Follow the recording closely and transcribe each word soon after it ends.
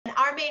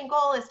main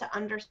goal is to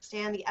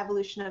understand the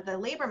evolution of the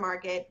labor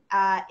market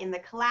in the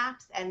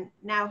collapse and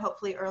now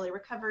hopefully early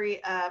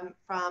recovery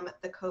from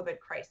the COVID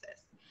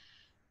crisis.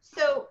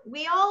 So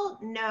we all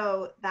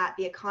know that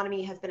the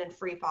economy has been in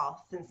free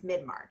fall since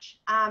mid-March,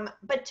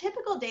 but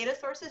typical data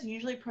sources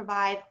usually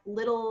provide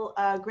little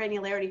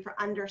granularity for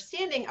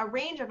understanding a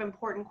range of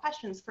important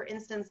questions. For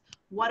instance,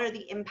 what are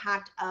the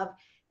impact of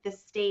the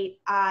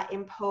state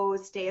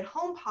imposed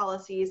stay-at-home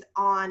policies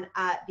on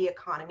the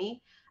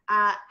economy?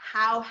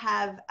 How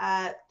have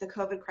the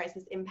COVID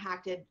crisis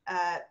impacted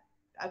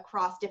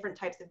across different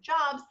types of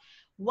jobs?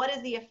 What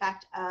is the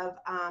effect of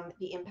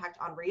the impact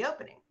on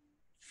reopening?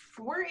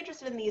 We're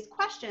interested in these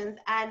questions,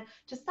 and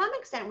to some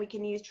extent we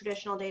can use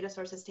traditional data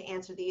sources to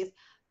answer these,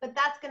 but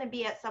that's going to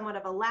be at somewhat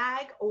of a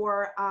lag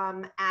or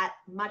at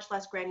much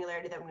less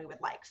granularity than we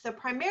would like. So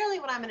primarily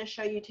what I'm going to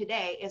show you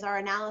today is our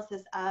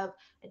analysis of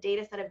a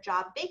data set of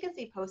job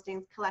vacancy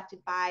postings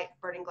collected by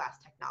Burning Glass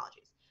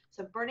Technologies.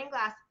 So Burning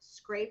Glass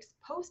scrapes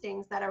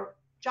postings that are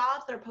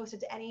jobs that are posted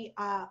to any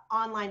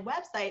online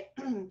website,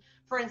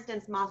 for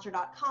instance,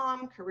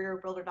 monster.com,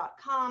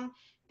 careerbuilder.com.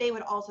 They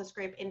would also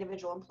scrape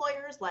individual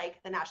employers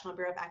like the National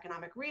Bureau of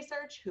Economic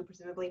Research, who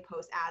presumably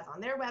post ads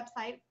on their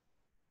website.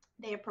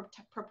 They have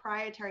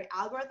proprietary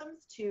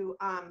algorithms to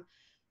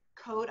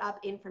code up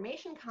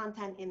information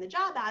content in the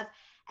job ads.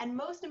 And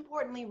most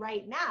importantly,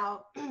 right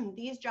now,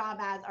 these job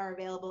ads are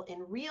available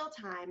in real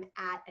time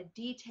at a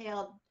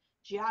detailed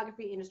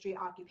geography, industry,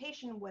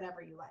 occupation,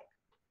 whatever you like.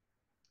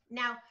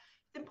 Now,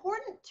 it's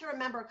important to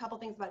remember a couple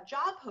things about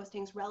job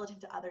postings relative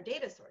to other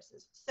data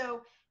sources.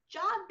 So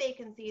job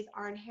vacancies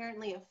are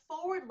inherently a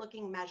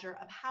forward-looking measure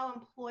of how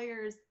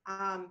employers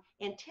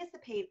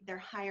anticipate their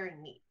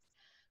hiring needs.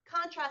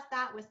 Contrast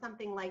that with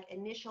something like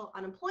initial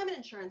unemployment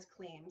insurance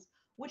claims,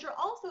 which are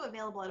also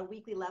available at a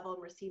weekly level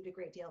and received a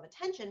great deal of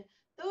attention.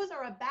 Those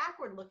are a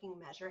backward-looking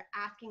measure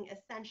asking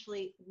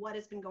essentially what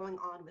has been going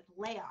on with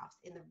layoffs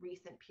in the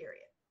recent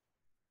period.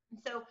 And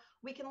so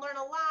we can learn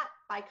a lot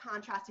by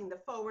contrasting the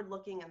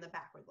forward-looking and the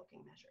backward-looking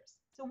measures.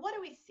 So what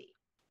do we see?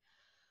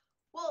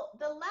 Well,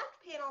 the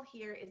left panel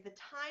here is the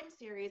time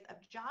series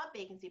of job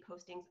vacancy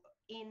postings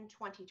in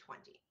 2020.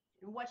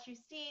 And what you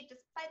see,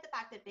 despite the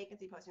fact that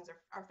vacancy postings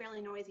are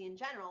fairly noisy in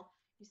general,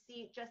 you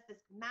see just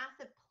this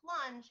massive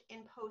plunge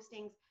in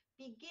postings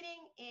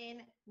beginning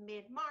in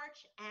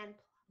mid-March and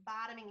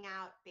bottoming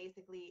out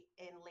basically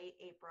in late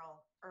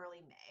April,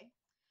 early May,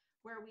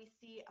 where we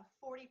see a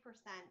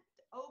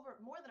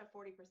more than a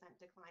 40%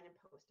 decline in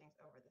postings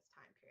over this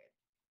time period.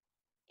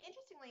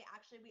 Interestingly,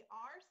 actually, we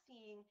are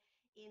seeing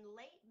in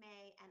late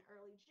May and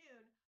early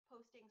June,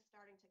 postings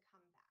starting to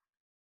come back.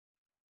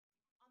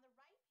 On the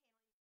right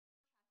panel, you can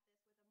contrast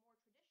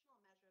this with a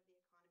more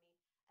traditional measure of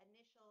the economy,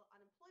 initial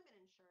unemployment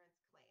insurance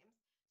claims.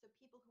 So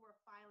people who are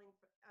filing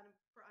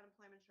for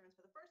unemployment insurance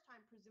for the first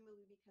time,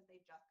 presumably because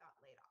they just got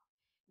laid off.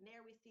 And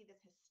there we see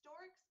this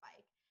historic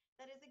spike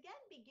that is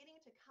again beginning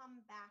to come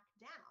back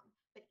down.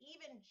 But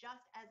even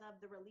just as of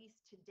the release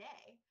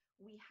today,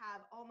 we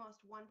have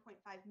almost 1.5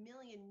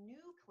 million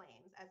new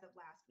claims as of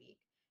last week,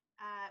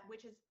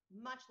 which is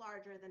much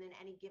larger than in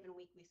any given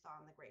week we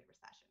saw in the Great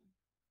Recession.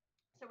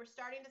 So we're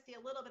starting to see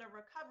a little bit of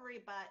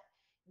recovery, but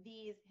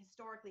these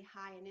historically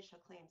high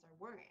initial claims are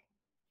worrying.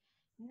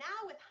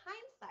 Now with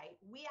hindsight,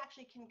 we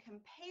actually can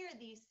compare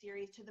these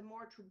series to the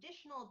more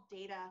traditional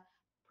data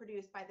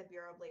produced by the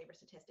Bureau of Labor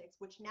Statistics,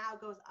 which now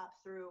goes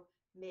up through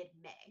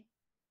mid-May.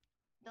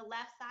 The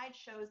left side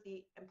shows the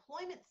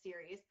employment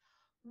series,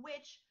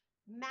 which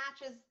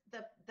matches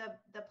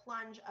the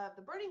plunge of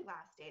the Burning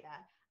Glass data.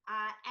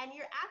 And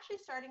you're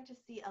actually starting to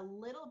see a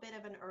little bit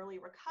of an early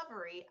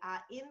recovery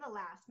in the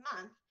last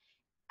month.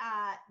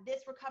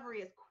 This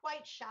recovery is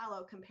quite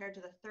shallow compared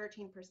to the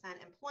 13%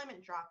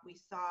 employment drop we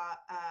saw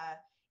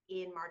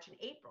in March and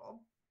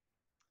April.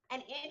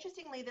 And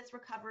interestingly, this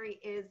recovery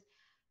is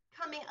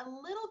coming a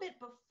little bit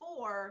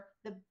before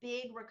the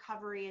big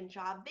recovery in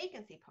job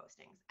vacancy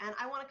postings. And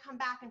I want to come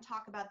back and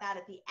talk about that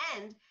at the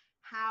end,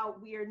 how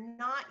we are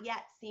not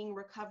yet seeing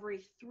recovery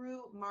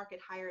through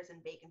market hires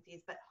and vacancies,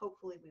 but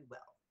hopefully we will.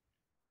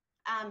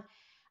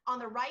 On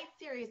the right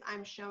series,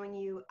 I'm showing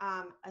you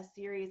a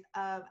series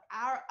of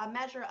a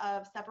measure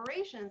of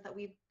separations that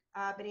we've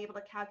been able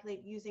to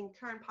calculate using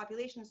current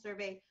population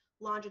survey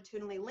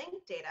longitudinally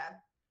linked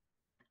data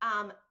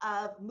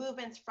of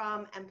movements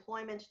from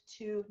employment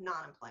to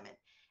non-employment.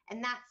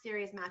 And that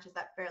series matches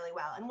up fairly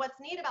well. And what's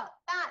neat about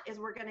that is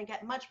we're going to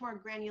get much more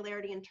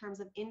granularity in terms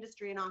of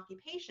industry and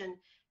occupation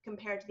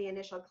compared to the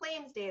initial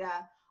claims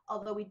data,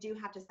 although we do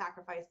have to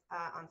sacrifice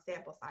on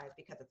sample size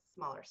because it's a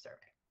smaller survey.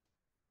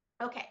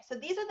 Okay, so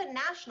these are the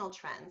national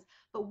trends,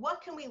 but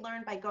what can we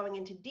learn by going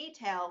into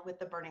detail with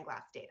the Burning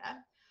Glass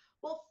data?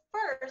 Well,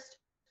 first,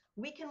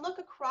 we can look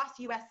across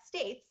US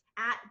states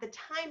at the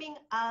timing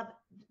of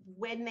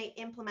when they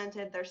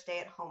implemented their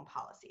stay-at-home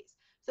policies.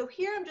 So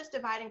here I'm just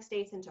dividing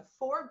states into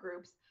 4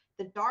 groups.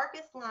 The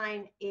darkest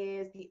line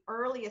is the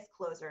earliest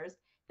closers.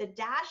 The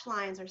dashed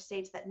lines are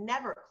states that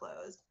never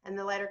closed, and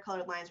the lighter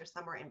colored lines are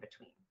somewhere in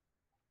between.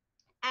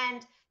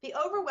 And the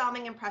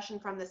overwhelming impression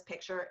from this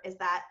picture is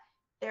that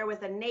there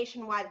was a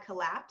nationwide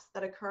collapse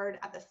that occurred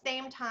at the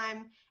same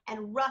time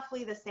and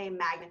roughly the same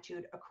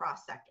magnitude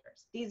across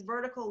sectors. These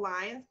vertical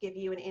lines give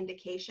you an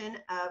indication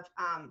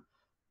of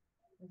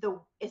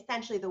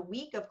essentially the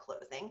week of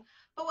closing.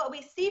 But what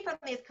we see from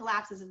these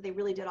collapses is they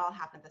really did all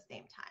happen at the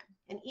same time.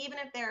 And even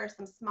if there are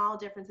some small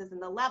differences in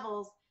the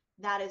levels,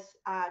 that is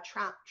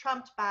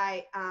trumped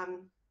by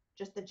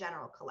just the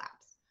general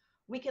collapse.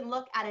 We can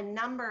look at a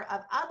number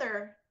of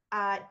other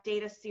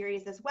data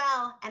series as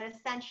well, and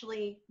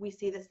essentially we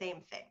see the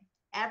same thing.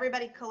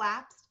 Everybody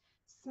collapsed,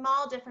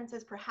 small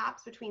differences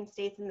perhaps between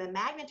states in the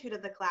magnitude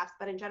of the collapse,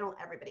 but in general,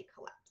 everybody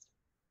collapsed.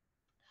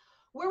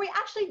 Where we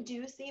actually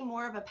do see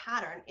more of a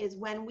pattern is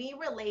when we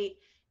relate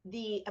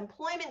the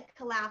employment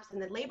collapse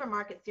and the labor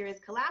market series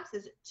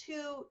collapses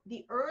to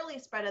the early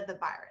spread of the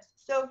virus.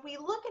 So if we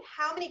look at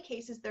how many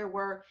cases there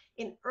were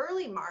in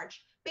early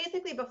March,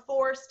 basically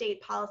before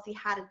state policy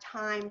had a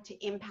time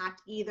to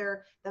impact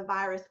either the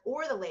virus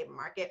or the labor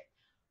market,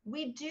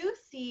 we do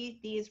see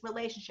these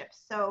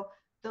relationships. So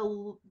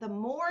the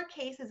more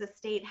cases a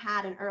state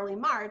had in early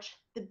March,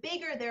 the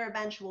bigger their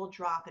eventual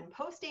drop in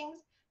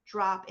postings,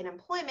 drop in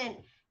employment,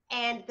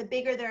 and the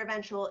bigger their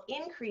eventual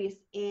increase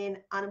in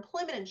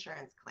unemployment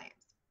insurance claims.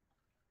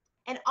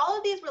 And all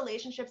of these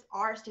relationships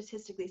are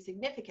statistically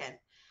significant,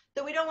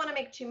 though we don't want to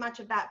make too much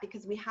of that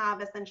because we have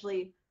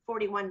essentially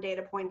 41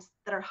 data points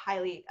that are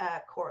highly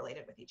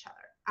correlated with each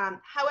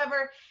other.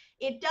 However,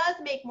 it does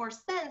make more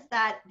sense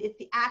that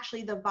it's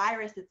actually the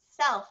virus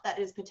itself that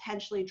is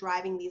potentially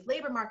driving these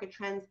labor market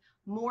trends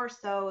more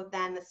so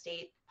than the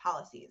state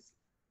policies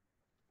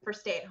for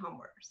stay-at-home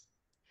orders.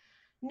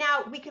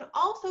 Now, we can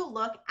also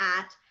look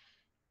at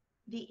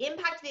the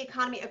impact of the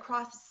economy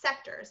across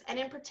sectors. And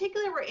in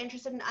particular, we're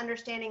interested in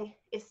understanding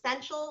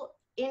essential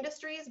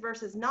industries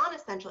versus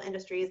non-essential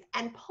industries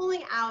and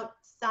pulling out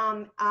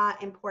some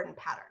important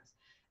patterns.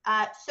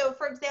 So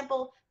for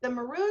example, the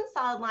maroon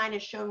solid line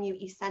is showing you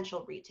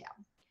essential retail.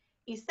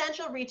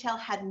 Essential retail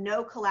had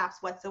no collapse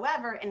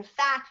whatsoever. In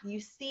fact, you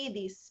see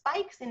these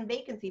spikes in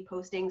vacancy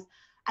postings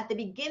at the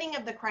beginning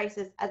of the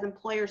crisis as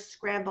employers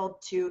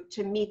scrambled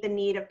to meet the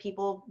need of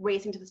people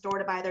racing to the store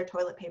to buy their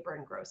toilet paper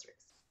and groceries.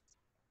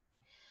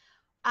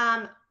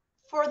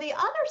 For the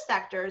other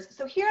sectors,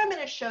 so here I'm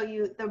going to show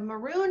you the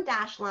maroon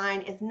dashed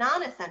line is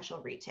non-essential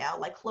retail,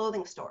 like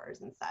clothing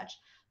stores and such.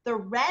 The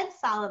red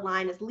solid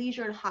line is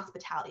leisure and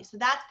hospitality. So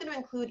that's going to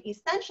include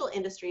essential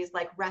industries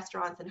like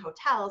restaurants and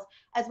hotels,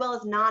 as well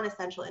as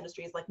non-essential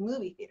industries like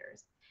movie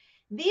theaters.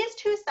 These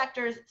two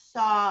sectors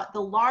saw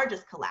the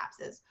largest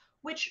collapses,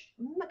 which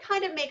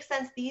kind of makes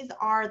sense. These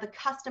are the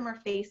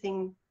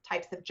customer-facing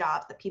types of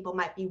jobs that people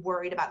might be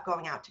worried about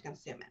going out to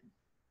consume in.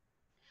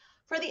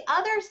 For the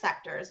other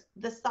sectors,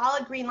 the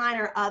solid green line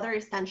are other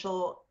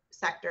essential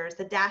sectors,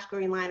 the dashed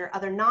green line are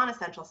other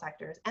non-essential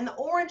sectors, and the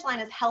orange line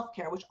is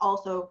healthcare, which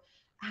also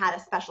had a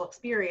special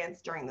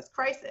experience during this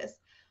crisis.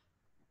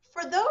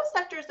 For those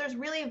sectors, there's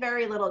really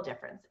very little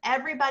difference.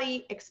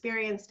 Everybody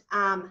experienced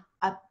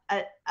a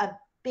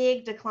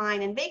big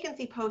decline in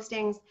vacancy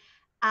postings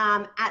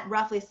at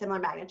roughly similar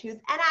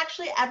magnitudes, and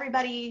actually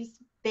everybody's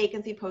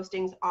vacancy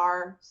postings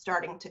are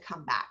starting to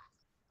come back.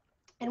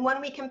 And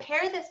when we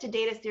compare this to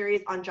data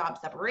series on job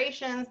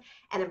separations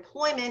and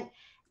employment,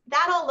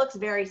 that all looks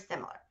very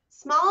similar.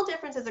 Small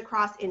differences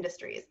across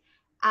industries,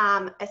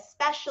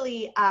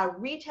 especially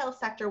retail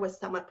sector was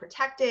somewhat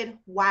protected,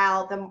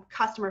 while the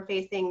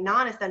customer-facing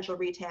non-essential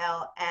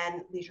retail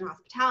and leisure and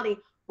hospitality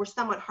were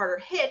somewhat harder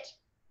hit.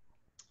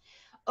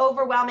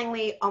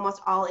 Overwhelmingly,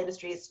 almost all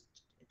industries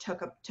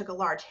took a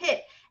large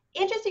hit.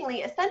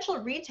 Interestingly, essential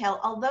retail,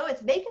 although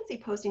its vacancy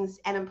postings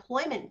and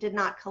employment did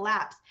not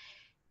collapse,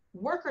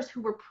 workers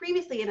who were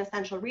previously in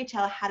essential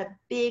retail had a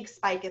big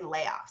spike in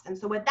layoffs. And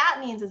so what that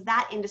means is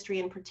that industry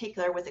in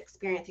particular was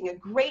experiencing a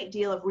great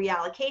deal of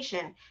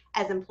reallocation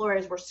as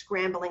employers were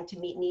scrambling to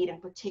meet need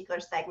in particular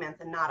segments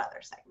and not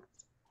other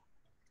segments.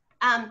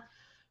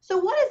 So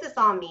what does this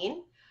all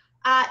mean?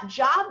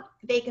 Job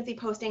vacancy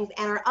postings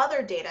and our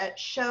other data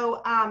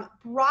show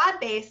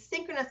broad-based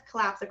synchronous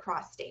collapse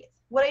across states.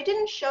 What I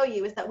didn't show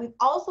you is that we've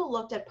also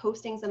looked at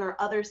postings in our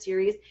other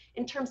series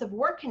in terms of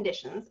work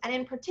conditions, and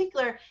in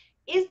particular,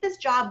 is this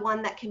job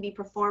one that can be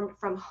performed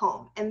from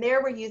home? And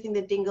there we're using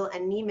the Dingle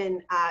and Neiman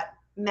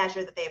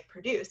measure that they've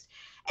produced.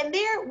 And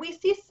there we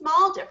see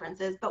small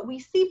differences, but we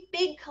see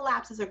big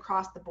collapses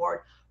across the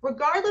board,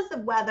 regardless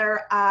of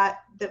whether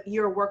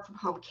you're work from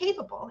home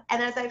capable.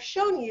 And as I've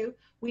shown you,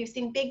 we've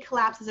seen big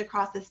collapses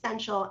across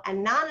essential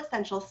and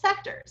non-essential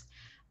sectors.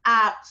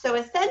 So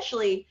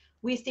essentially,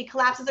 we see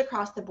collapses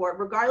across the board,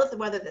 regardless of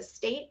whether the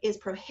state is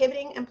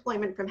prohibiting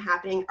employment from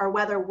happening or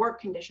whether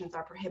work conditions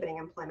are prohibiting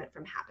employment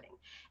from happening.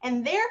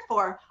 And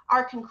therefore,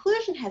 our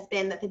conclusion has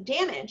been that the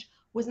damage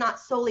was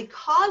not solely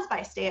caused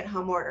by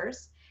stay-at-home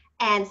orders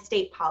and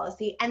state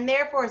policy, and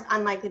therefore is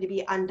unlikely to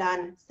be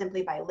undone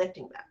simply by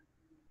lifting them.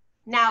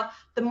 Now,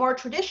 the more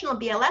traditional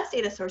BLS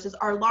data sources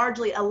are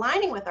largely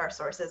aligning with our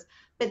sources,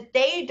 but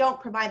they don't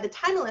provide the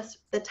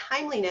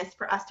timeliness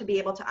for us to be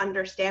able to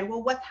understand,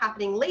 well, what's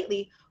happening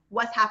lately,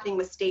 what's happening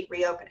with state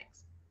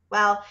reopenings.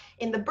 Well,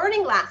 in the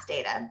burning glass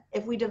data,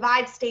 if we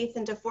divide states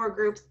into 4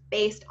 groups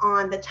based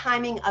on the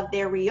timing of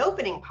their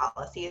reopening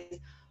policies,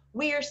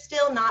 we are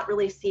still not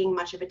really seeing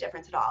much of a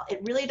difference at all. It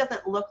really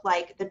doesn't look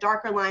like the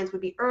darker lines would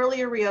be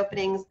earlier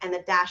reopenings and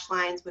the dashed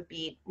lines would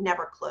be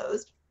never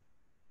closed.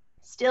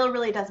 Still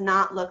really does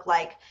not look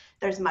like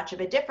there's much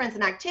of a difference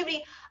in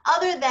activity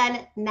other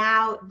than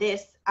now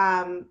this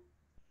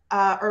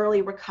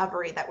early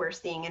recovery that we're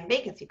seeing in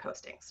vacancy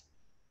postings.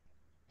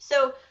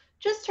 So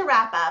just to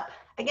wrap up,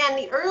 again,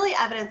 the early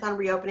evidence on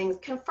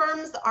reopenings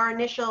confirms our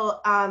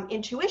initial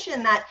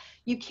intuition that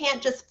you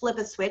can't just flip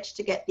a switch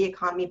to get the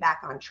economy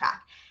back on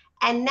track.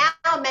 And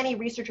now many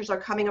researchers are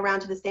coming around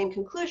to the same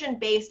conclusion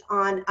based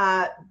on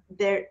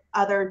their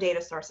other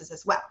data sources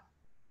as well.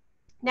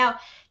 Now,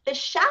 the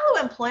shallow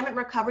employment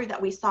recovery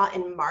that we saw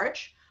in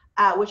March,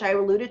 which I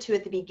alluded to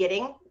at the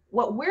beginning,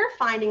 what we're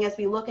finding as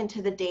we look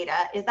into the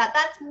data is that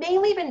that's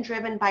mainly been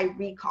driven by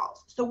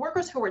recalls. So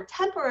workers who were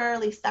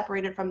temporarily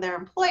separated from their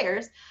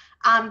employers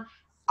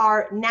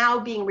are now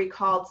being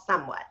recalled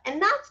somewhat.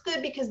 And that's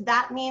good because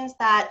that means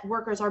that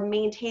workers are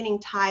maintaining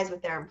ties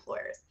with their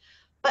employers.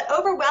 But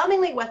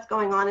overwhelmingly what's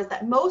going on is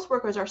that most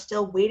workers are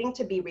still waiting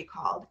to be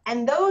recalled.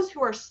 And those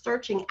who are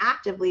searching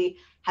actively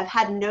have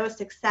had no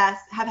success,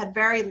 have had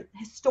very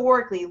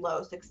historically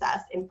low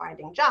success in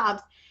finding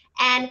jobs.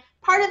 And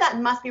part of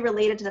that must be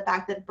related to the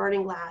fact that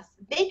burning glass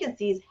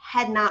vacancies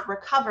had not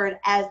recovered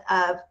as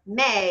of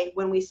May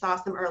when we saw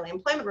some early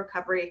employment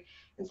recovery.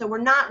 And so we're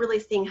not really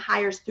seeing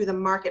hires through the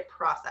market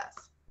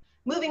process.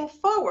 Moving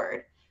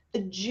forward, the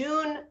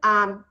June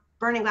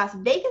burning glass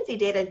vacancy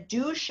data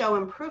do show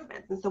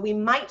improvements. And so we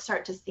might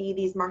start to see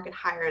these market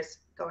hires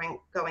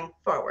going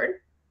forward.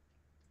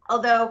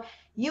 Although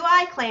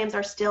UI claims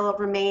are still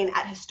remain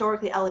at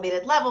historically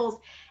elevated levels,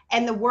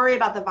 and the worry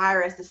about the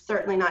virus is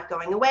certainly not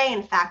going away.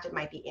 In fact, it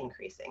might be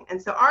increasing.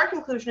 And so our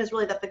conclusion is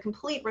really that the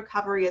complete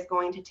recovery is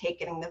going to take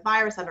getting the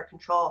virus under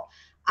control,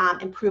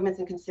 improvements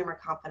in consumer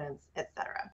confidence, et cetera.